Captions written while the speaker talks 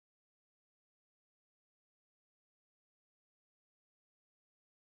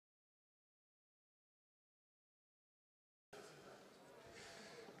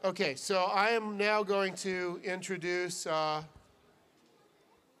Okay, so I am now going to introduce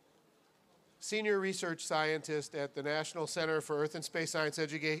Senior Research Scientist at the National Center for Earth and Space Science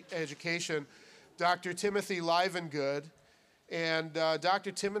Education, Dr. Timothy Livengood. And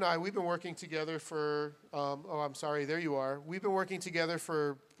Dr. Tim and I, we've been working together for, oh, I'm sorry, there you are. We've been working together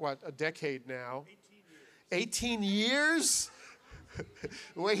for, what, a decade now? 18 years. 18 years?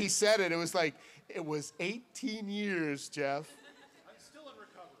 The way he said it, it was like, it was 18 years, Jeff. I'm still in recovery.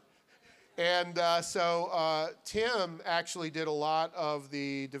 And so Tim actually did a lot of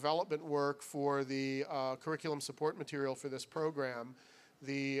the development work for the curriculum support material for this program.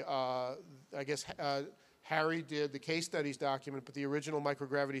 I guess Harry did the case studies document, but the original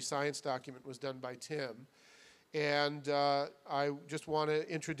microgravity science document was done by Tim. And I just want to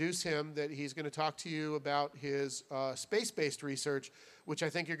introduce him, that he's going to talk to you about his space-based research, which I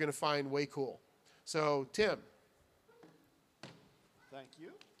think you're going to find way cool. So, Tim. Thank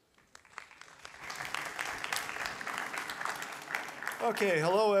you. Okay,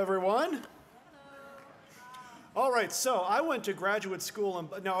 hello everyone. All right, so I went to graduate school and,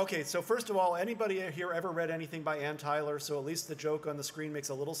 no, okay, so first of all, anybody here ever read anything by Ann Tyler, so at least the joke on the screen makes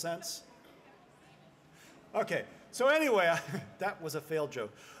a little sense? Okay, so anyway, that was a failed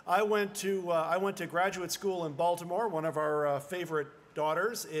joke. I went to graduate school in Baltimore. One of our favorite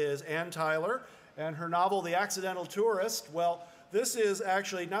daughters is Ann Tyler, and her novel, The Accidental Tourist, well, this is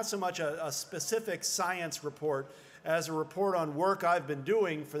actually not so much a specific science report as a report on work I've been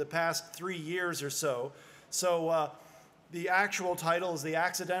doing for the past 3 years or so. So the actual title is The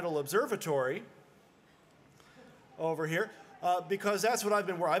Accidental Observatory over here, because that's what I've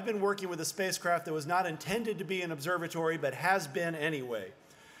been working with a spacecraft that was not intended to be an observatory, but has been anyway.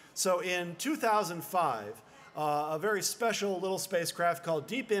 So in 2005, a very special little spacecraft called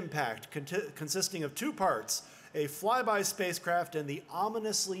Deep Impact, consisting of two parts, a flyby spacecraft and the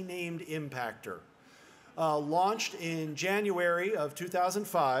ominously named Impactor, launched in January of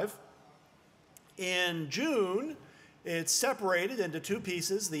 2005. In June, it's separated into two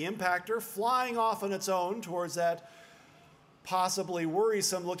pieces, the Impactor flying off on its own towards that possibly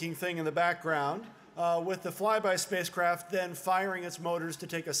worrisome-looking thing in the background, with the flyby spacecraft then firing its motors to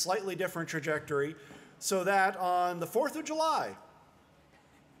take a slightly different trajectory, so that on the 4th of July,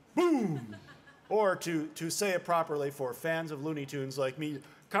 boom! Or to say it properly for fans of Looney Tunes like me,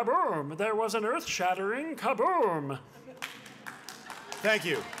 kaboom! There was an earth-shattering kaboom! Thank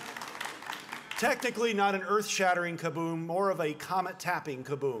you. Technically not an earth-shattering kaboom, more of a comet-tapping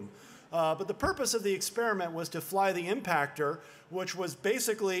kaboom. But the purpose of the experiment was to fly the Impactor, which was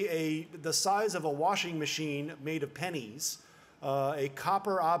basically the size of a washing machine made of pennies. A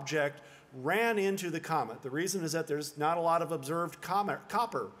copper object ran into the comet. The reason is that there's not a lot of observed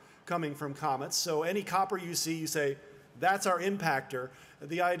copper coming from comets, so any copper you see, you say, that's our Impactor.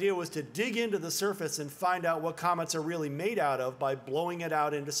 The idea was to dig into the surface and find out what comets are really made out of by blowing it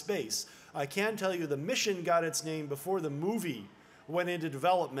out into space. I can tell you the mission got its name before the movie went into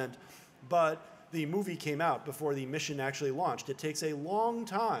development, but the movie came out before the mission actually launched. It takes a long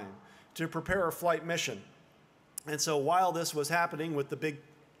time to prepare a flight mission. And so while this was happening with the big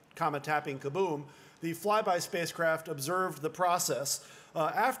comet-tapping kaboom, the flyby spacecraft observed the process,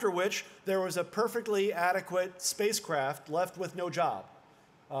 after which there was a perfectly adequate spacecraft left with no job,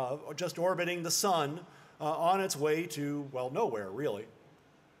 just orbiting the sun on its way to, well, nowhere, really.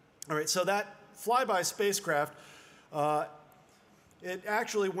 All right, so that flyby spacecraft, it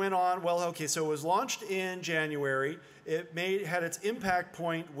actually went on, well, okay, so it was launched in January. It had its impact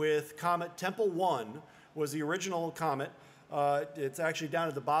point with Comet Tempel 1, was the original comet. It's actually down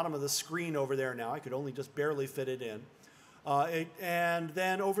at the bottom of the screen over there now. I could only just barely fit it in. And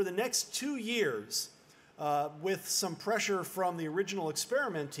then over the next 2 years, with some pressure from the original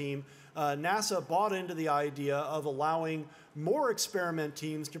experiment team, NASA bought into the idea of allowing more experiment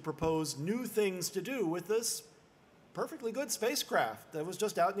teams to propose new things to do with this perfectly good spacecraft that was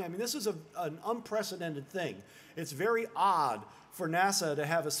just out. I mean, this is an unprecedented thing. It's very odd for NASA to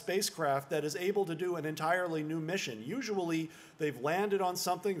have a spacecraft that is able to do an entirely new mission. Usually, they've landed on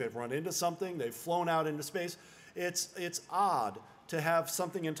something, they've run into something, they've flown out into space. It's odd to have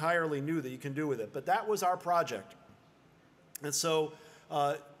something entirely new that you can do with it. But that was our project. And so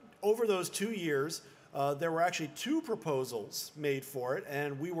over those 2 years, there were actually 2 proposals made for it,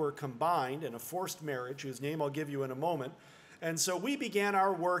 and we were combined in a forced marriage, whose name I'll give you in a moment. And so we began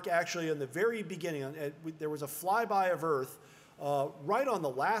our work actually in the very beginning. There was a flyby of Earth right on the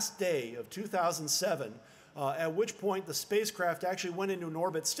last day of 2007, at which point the spacecraft actually went into an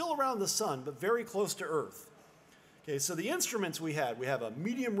orbit still around the sun, but very close to Earth. Okay, so the instruments we have a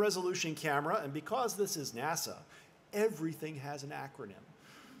medium resolution camera, and because this is NASA, everything has an acronym.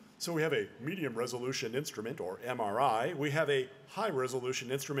 So we have a medium resolution instrument, or MRI. We have a high resolution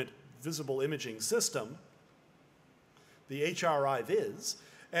instrument visible imaging system, the HRI-Viz,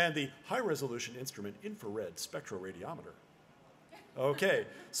 and the high resolution instrument infrared spectroradiometer. Okay,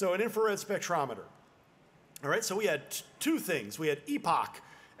 so an infrared spectrometer. All right, so we had two things. We had EPOC,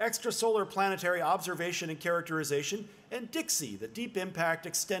 extrasolar planetary observation and characterization, and DIXI, the deep impact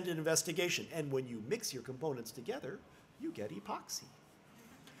extended investigation. And when you mix your components together, you get epoxy.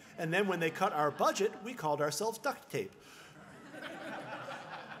 And then when they cut our budget, we called ourselves duct tape.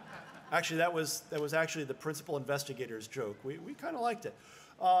 Actually, that was actually the principal investigator's joke. We kind of liked it.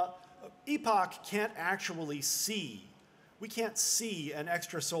 EPOC can't actually see. We can't see an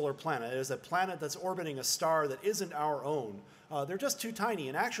extrasolar planet. It is a planet that's orbiting a star that isn't our own. They're just too tiny.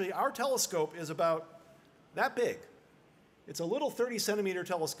 And actually, our telescope is about that big. It's a little 30-centimeter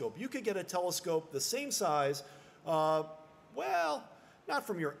telescope. You could get a telescope the same size, well, not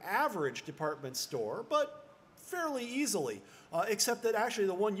from your average department store, but fairly easily. Except that actually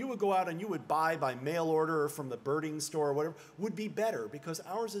the one you would go out and you would buy by mail order or from the birding store or whatever would be better because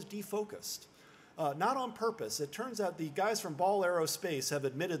ours is defocused. Not on purpose. It turns out the guys from Ball Aerospace have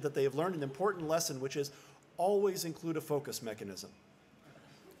admitted that they have learned an important lesson, which is always include a focus mechanism.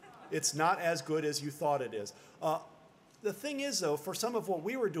 It's not as good as you thought it is. The thing is, though, for some of what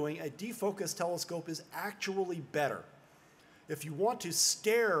we were doing, a defocused telescope is actually better. If you want to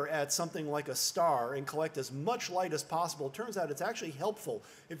stare at something like a star and collect as much light as possible, it turns out it's actually helpful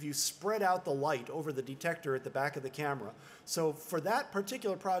if you spread out the light over the detector at the back of the camera. So for that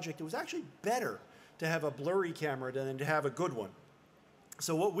particular project, it was actually better to have a blurry camera than to have a good one.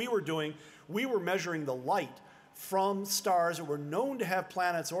 So what we were doing, we were measuring the light from stars that were known to have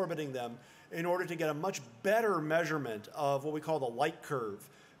planets orbiting them in order to get a much better measurement of what we call the light curve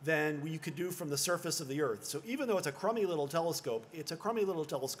than you could do from the surface of the Earth. So even though it's a crummy little telescope, it's a crummy little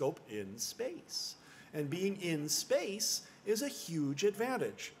telescope in space. And being in space is a huge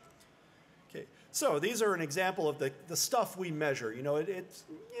advantage. Okay, so these are an example of the stuff we measure. You know,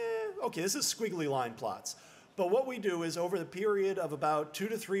 okay, this is squiggly line plots. But what we do is over the period of about 2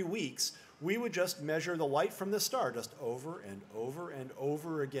 to 3 weeks, we would just measure the light from the star just over and over and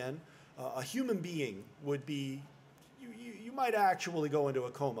over again. A human being would be, you might actually go into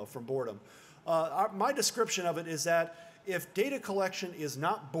a coma from boredom. My description of it is that if data collection is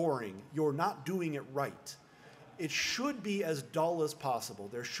not boring, you're not doing it right. It should be as dull as possible.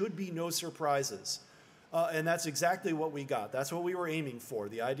 There should be no surprises. And that's exactly what we got. That's what we were aiming for.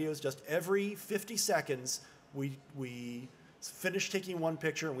 The idea was just every 50 seconds, we finished taking one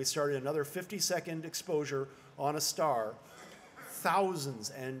picture and we started another 50-second exposure on a star.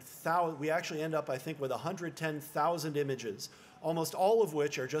 Thousands and thousands. We actually end up, I think, with 110,000 images, almost all of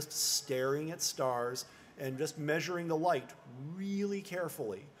which are just staring at stars and just measuring the light really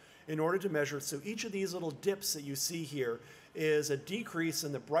carefully in order to measure. So each of these little dips that you see here is a decrease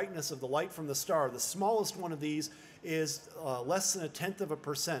in the brightness of the light from the star. The smallest one of these is less than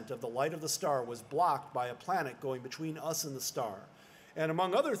 0.1% of the light of the star was blocked by a planet going between us and the star. And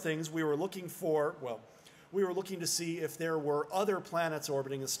among other things, we were looking for, well, we were looking to see if there were other planets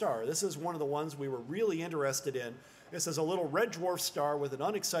orbiting the star. This is one of the ones we were really interested in. This is a little red dwarf star with an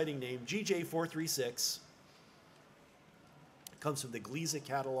unexciting name, GJ436. It comes from the Gliese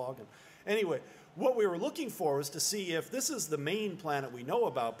catalog. And anyway, what we were looking for was to see if this is the main planet we know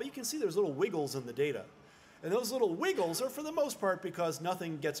about, but you can see there's little wiggles in the data. And those little wiggles are for the most part because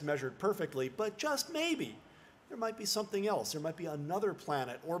nothing gets measured perfectly, but just maybe there might be something else. There might be another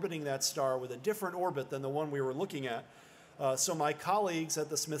planet orbiting that star with a different orbit than the one we were looking at. So my colleagues at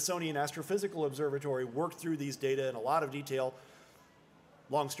the Smithsonian Astrophysical Observatory worked through these data in a lot of detail.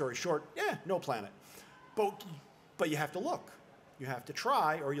 Long story short, no planet. But you have to look. You have to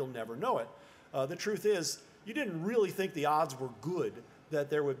try or you'll never know it. The truth is, you didn't really think the odds were good that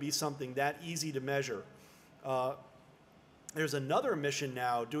there would be something that easy to measure. There's another mission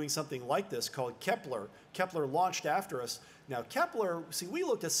now doing something like this called Kepler. Kepler launched after us. Now Kepler, see, we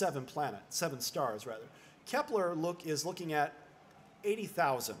looked at 7 stars rather. Kepler is looking at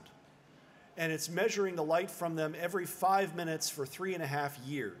 80,000. And it's measuring the light from them every 5 minutes for 3.5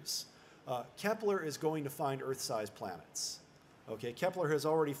 years. Kepler is going to find Earth-sized planets. Okay, Kepler has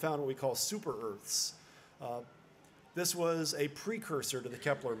already found what we call super-Earths. This was a precursor to the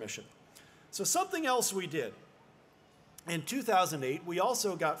Kepler mission. So something else we did. In 2008, we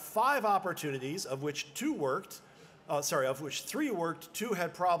also got 5 opportunities, of which 3 worked, 2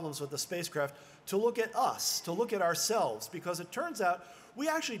 had problems with the spacecraft, to look at us, to look at ourselves, because it turns out we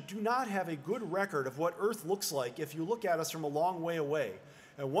actually do not have a good record of what Earth looks like if you look at us from a long way away.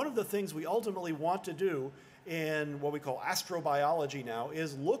 And one of the things we ultimately want to do in what we call astrobiology now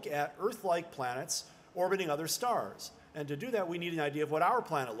is look at Earth-like planets orbiting other stars. And to do that, we need an idea of what our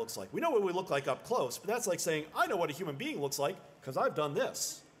planet looks like. We know what we look like up close, but that's like saying, I know what a human being looks like because I've done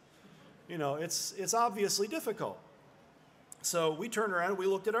this. You know, it's obviously difficult. So we turned around and we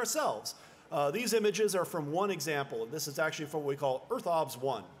looked at ourselves. These images are from one example. This is actually from what we call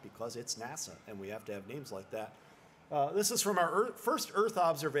EarthObs-1, because it's NASA, and we have to have names like that. This is from our first Earth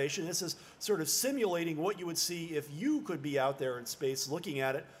observation. This is sort of simulating what you would see if you could be out there in space looking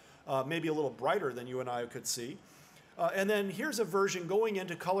at it, maybe a little brighter than you and I could see. And then here's a version going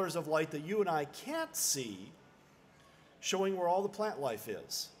into colors of light that you and I can't see, showing where all the plant life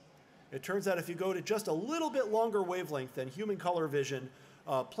is. It turns out if you go to just a little bit longer wavelength than human color vision,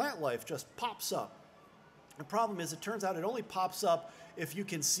 plant life just pops up. The problem is it turns out it only pops up if you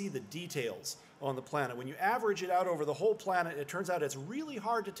can see the details on the planet. When you average it out over the whole planet, it turns out it's really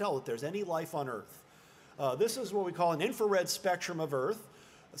hard to tell that there's any life on Earth. This is what we call an infrared spectrum of Earth.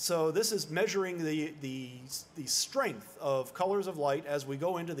 So this is measuring the strength of colors of light as we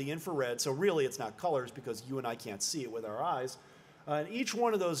go into the infrared. So really it's not colors because you and I can't see it with our eyes. And each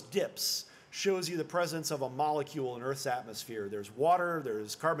one of those dips shows you the presence of a molecule in Earth's atmosphere. There's water,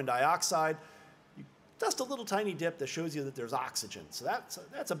 there's carbon dioxide, just a little tiny dip that shows you that there's oxygen. So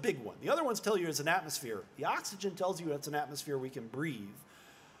that's a big one. The other ones tell you it's an atmosphere. The oxygen tells you it's an atmosphere we can breathe.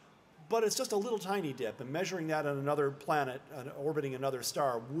 But it's just a little tiny dip, and measuring that on another planet orbiting another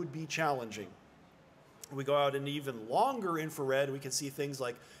star would be challenging. We go out in even longer infrared, we can see things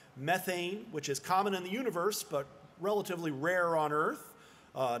like methane, which is common in the universe, but relatively rare on Earth.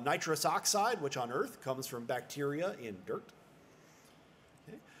 Nitrous oxide, which on Earth comes from bacteria in dirt.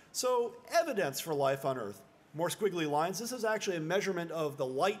 Okay. So evidence for life on Earth. More squiggly lines. This is actually a measurement of the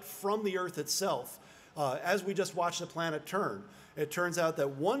light from the Earth itself as we just watch the planet turn. It turns out that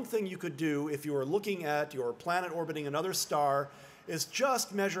one thing you could do if you were looking at your planet orbiting another star is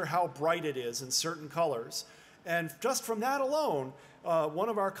just measure how bright it is in certain colors. And just from that alone, one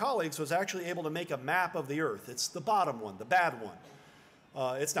of our colleagues was actually able to make a map of the Earth. It's the bottom one, the bad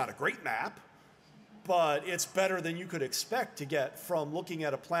one. It's not a great map, but it's better than you could expect to get from looking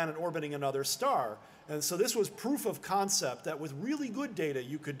at a planet orbiting another star. And so this was proof of concept that with really good data,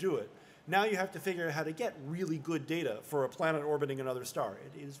 you could do it. Now you have to figure out how to get really good data for a planet orbiting another star.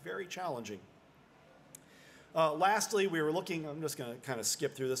 It is very challenging. Lastly, we were looking, I'm just going to kind of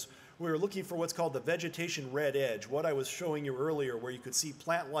skip through this. We were looking for what's called the vegetation red edge, what I was showing you earlier, where you could see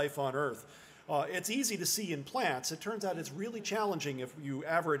plant life on Earth. It's easy to see in plants. It turns out it's really challenging if you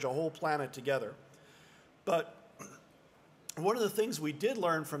average a whole planet together. But one of the things we did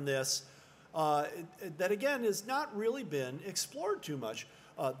learn from this, that again has not really been explored too much.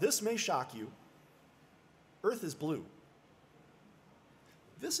 This may shock you. Earth is blue.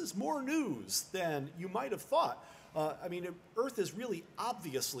 This is more news than you might have thought. I mean, Earth is really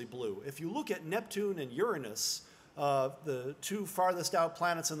obviously blue. If you look at Neptune and Uranus, the two farthest out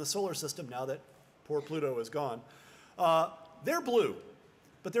planets in the solar system, now that poor Pluto is gone, they're blue.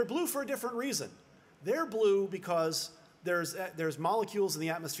 But they're blue for a different reason. They're blue because there's molecules in the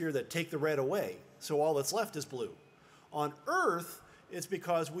atmosphere that take the red away, so all that's left is blue. On Earth, it's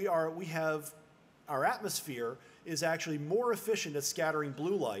because our atmosphere is actually more efficient at scattering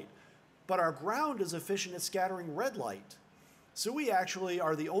blue light, but our ground is efficient at scattering red light. So we actually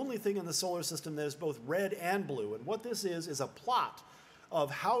are the only thing in the solar system that is both red and blue. And what this is a plot of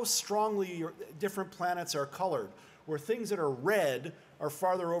how strongly different planets are colored, where things that are red are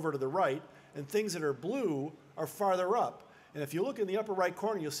farther over to the right, and things that are blue are farther up. And if you look in the upper right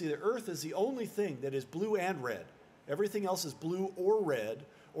corner, you'll see that Earth is the only thing that is blue and red. Everything else is blue or red,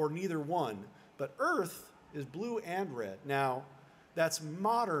 or neither one. But Earth is blue and red. Now, that's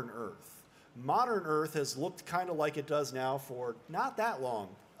modern Earth. Modern Earth has looked kind of like it does now for not that long,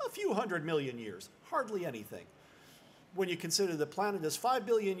 a few 100 million years, hardly anything. When you consider the planet is 5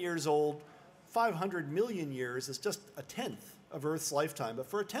 billion years old, 500 million years is just a tenth of Earth's lifetime. But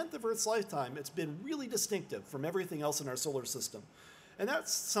for a tenth of Earth's lifetime, it's been really distinctive from everything else in our solar system. And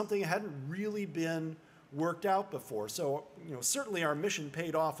that's something that hadn't really been worked out before. So, certainly our mission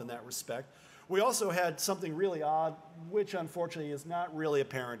paid off in that respect. We also had something really odd, which unfortunately is not really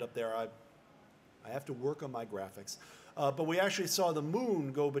apparent up there. I have to work on my graphics. But we actually saw the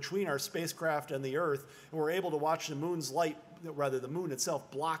moon go between our spacecraft and the Earth, and we're able to watch the moon's light, rather the moon itself,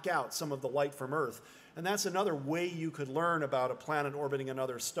 block out some of the light from Earth. And that's another way you could learn about a planet orbiting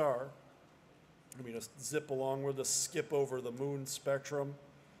another star. Let me just zip along with the skip over the moon spectrum.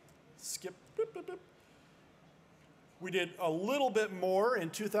 Skip. Boop, boop, boop. We did a little bit more in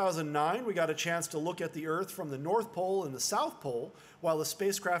 2009. We got a chance to look at the Earth from the North Pole and the South Pole while the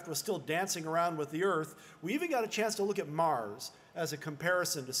spacecraft was still dancing around with the Earth. We even got a chance to look at Mars as a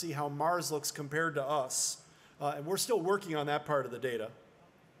comparison to see how Mars looks compared to us. And we're still working on that part of the data.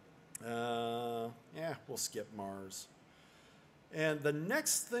 Yeah, we'll skip Mars. And the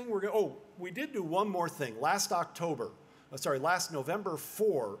next thing we're going to, we did do one more thing. Last November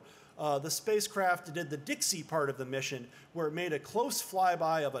 4, the spacecraft did the Dixie part of the mission, where it made a close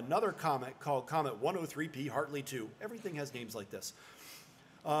flyby of another comet called Comet 103P Hartley 2. Everything has names like this.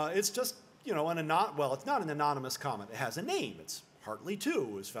 It's just, it's not an anonymous comet. It has a name. It's Hartley 2.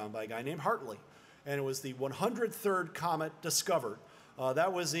 It was found by a guy named Hartley. And it was the 103rd comet discovered.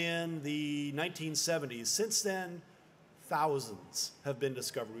 That was in the 1970s. Since then, thousands have been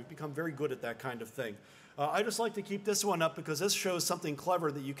discovered. We've become very good at that kind of thing. I just like to keep this one up because this shows something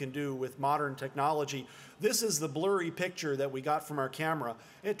clever that you can do with modern technology. This is the blurry picture that we got from our camera.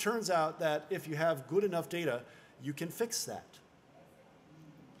 It turns out that if you have good enough data, you can fix that.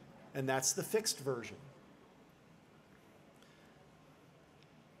 And that's the fixed version.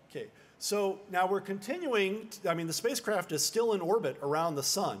 Okay, so now we're continuing. The spacecraft is still in orbit around the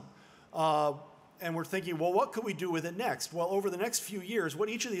sun. And we're thinking, well, what could we do with it next? Well, over the next few years, what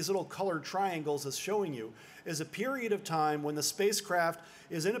each of these little colored triangles is showing you is a period of time when the spacecraft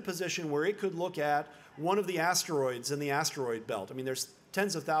is in a position where it could look at one of the asteroids in the asteroid belt. There's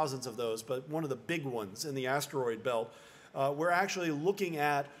tens of thousands of those, but one of the big ones in the asteroid belt. We're actually looking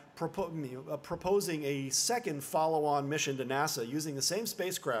at proposing a second follow-on mission to NASA using the same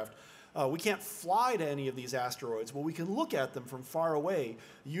spacecraft. We can't fly to any of these asteroids, but we can look at them from far away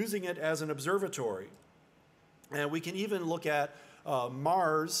using it as an observatory. And we can even look at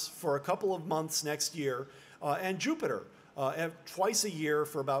Mars for a couple of months next year and Jupiter twice a year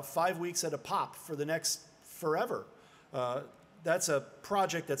for about 5 weeks at a pop for the next forever. That's a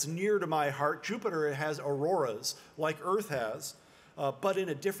project that's near to my heart. Jupiter has auroras like Earth has, but in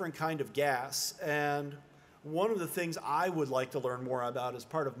a different kind of gas. And one of the things I would like to learn more about as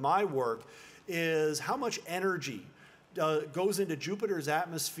part of my work is how much energy goes into Jupiter's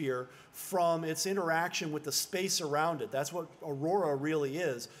atmosphere from its interaction with the space around it. That's what aurora really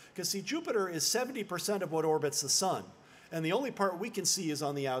is. Because see, Jupiter is 70% of what orbits the sun. And the only part we can see is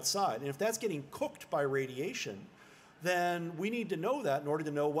on the outside. And if that's getting cooked by radiation, then we need to know that in order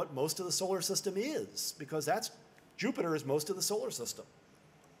to know what most of the solar system is. Because Jupiter is most of the solar system.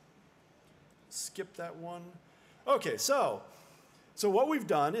 Skip that one. Okay, so what we've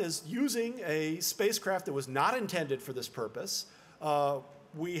done is using a spacecraft that was not intended for this purpose,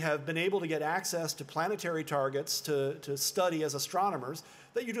 we have been able to get access to planetary targets to study as astronomers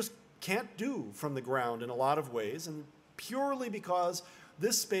that you just can't do from the ground in a lot of ways, and purely because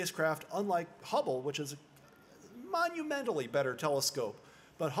this spacecraft, unlike Hubble, which is a monumentally better telescope,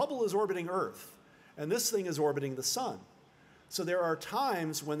 but Hubble is orbiting Earth, and this thing is orbiting the sun. So there are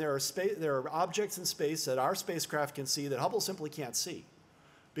times when there are objects in space that our spacecraft can see that Hubble simply can't see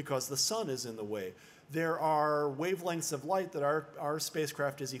because the sun is in the way. There are wavelengths of light that our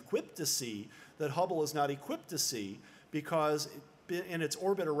spacecraft is equipped to see that Hubble is not equipped to see because in its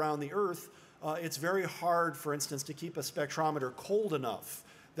orbit around the Earth, it's very hard, for instance, to keep a spectrometer cold enough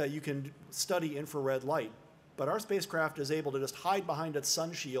that you can study infrared light. But our spacecraft is able to just hide behind its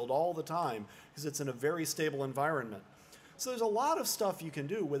sun shield all the time because it's in a very stable environment. So there's a lot of stuff you can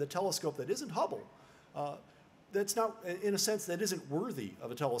do with a telescope that isn't Hubble. That's not, in a sense, that isn't worthy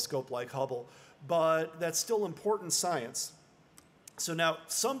of a telescope like Hubble, but that's still important science. So now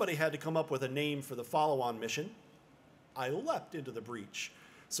somebody had to come up with a name for the follow-on mission. I leapt into the breach.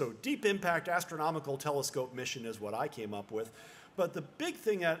 So Deep Impact Astronomical Telescope Mission is what I came up with. But the big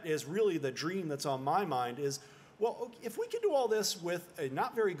thing that is really the dream that's on my mind is, well, if we can do all this with a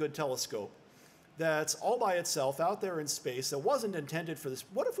not very good telescope, that's all by itself out there in space that wasn't intended for this.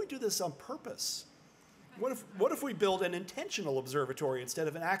 What if we do this on purpose? What if we build an intentional observatory instead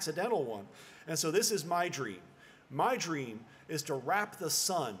of an accidental one? And so this is my dream. My dream is to wrap the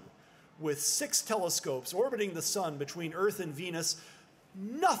sun with 6 telescopes orbiting the sun between Earth and Venus.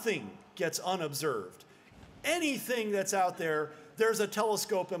 Nothing gets unobserved. Anything that's out there, there's a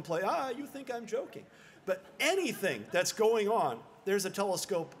telescope in play. You think I'm joking. But anything that's going on, there's a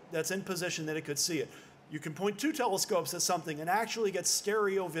telescope that's in position that it could see it. You can point 2 telescopes at something and actually get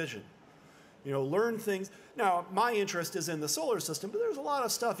stereo vision. Learn things. Now, my interest is in the solar system, but there's a lot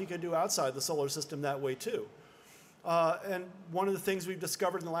of stuff you can do outside the solar system that way too. And one of the things we've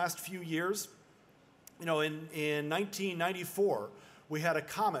discovered in the last few years, in 1994, we had a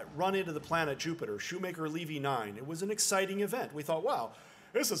comet run into the planet Jupiter, Shoemaker-Levy 9. It was an exciting event. We thought, wow,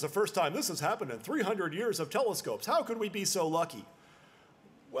 this is the first time this has happened in 300 years of telescopes. How could we be so lucky?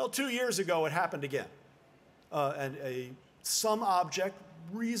 Well, 2 years ago, it happened again. And some object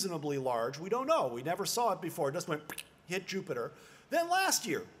reasonably large, we don't know. We never saw it before. It just went, hit Jupiter. Then last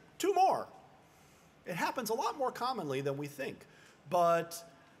year, 2 more. It happens a lot more commonly than we think. But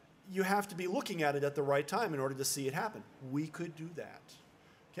you have to be looking at it at the right time in order to see it happen. We could do that.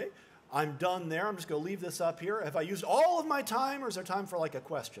 Okay? I'm done there. I'm just going to leave this up here. Have I used all of my time, or is there time for like a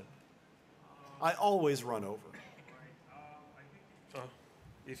question? I always run over.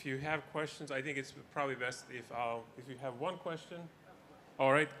 If you have questions, I think it's probably best if you have one question.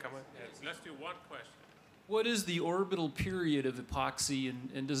 All right, come on. Yes, let's do one question. What is the orbital period of epoxy,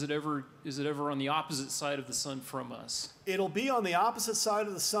 and is it ever on the opposite side of the sun from us? It'll be on the opposite side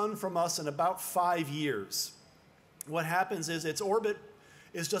of the sun from us in about 5 years. What happens is its orbit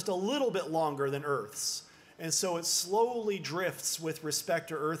is just a little bit longer than Earth's, and so it slowly drifts with respect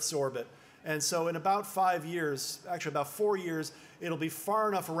to Earth's orbit. And so in about 5 years, actually about 4 years, it'll be far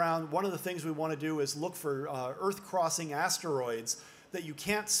enough around. One of the things we want to do is look for Earth-crossing asteroids that you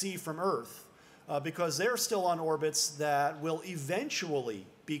can't see from Earth, because they're still on orbits that will eventually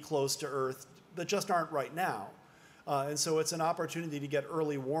be close to Earth, but just aren't right now. And so it's an opportunity to get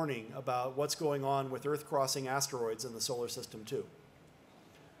early warning about what's going on with Earth-crossing asteroids in the solar system too.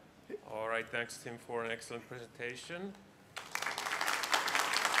 All right, thanks, Tim, for an excellent presentation.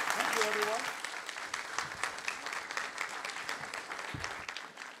 Thank you, everyone.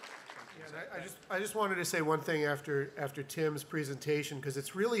 I just wanted to say one thing after Tim's presentation, because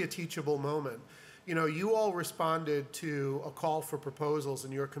it's really a teachable moment. You know, you all responded to a call for proposals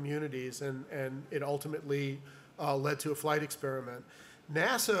in your communities, and it ultimately led to a flight experiment.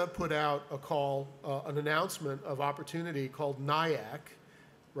 NASA put out a call, an announcement of opportunity called NIAC,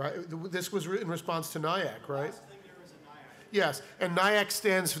 right? This was in response to NIAC, right? Yes, and NIAC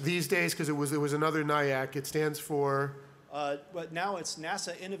stands for these days, because there was another NIAC. It stands for? But now it's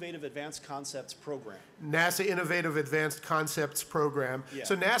NASA Innovative Advanced Concepts Program. NASA Innovative Advanced Concepts Program. Yeah.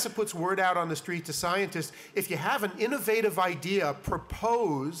 So NASA puts word out on the street to scientists, if you have an innovative idea,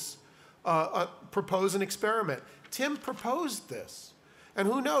 propose an experiment. Tim proposed this. And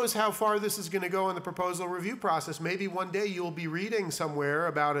who knows how far this is going to go in the proposal review process. Maybe one day you'll be reading somewhere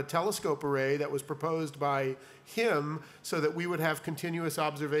about a telescope array that was proposed by him so that we would have continuous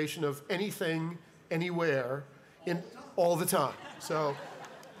observation of anything, anywhere, all the time. So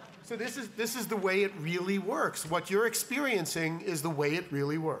this is the way it really works. What you're experiencing is the way it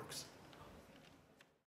really works.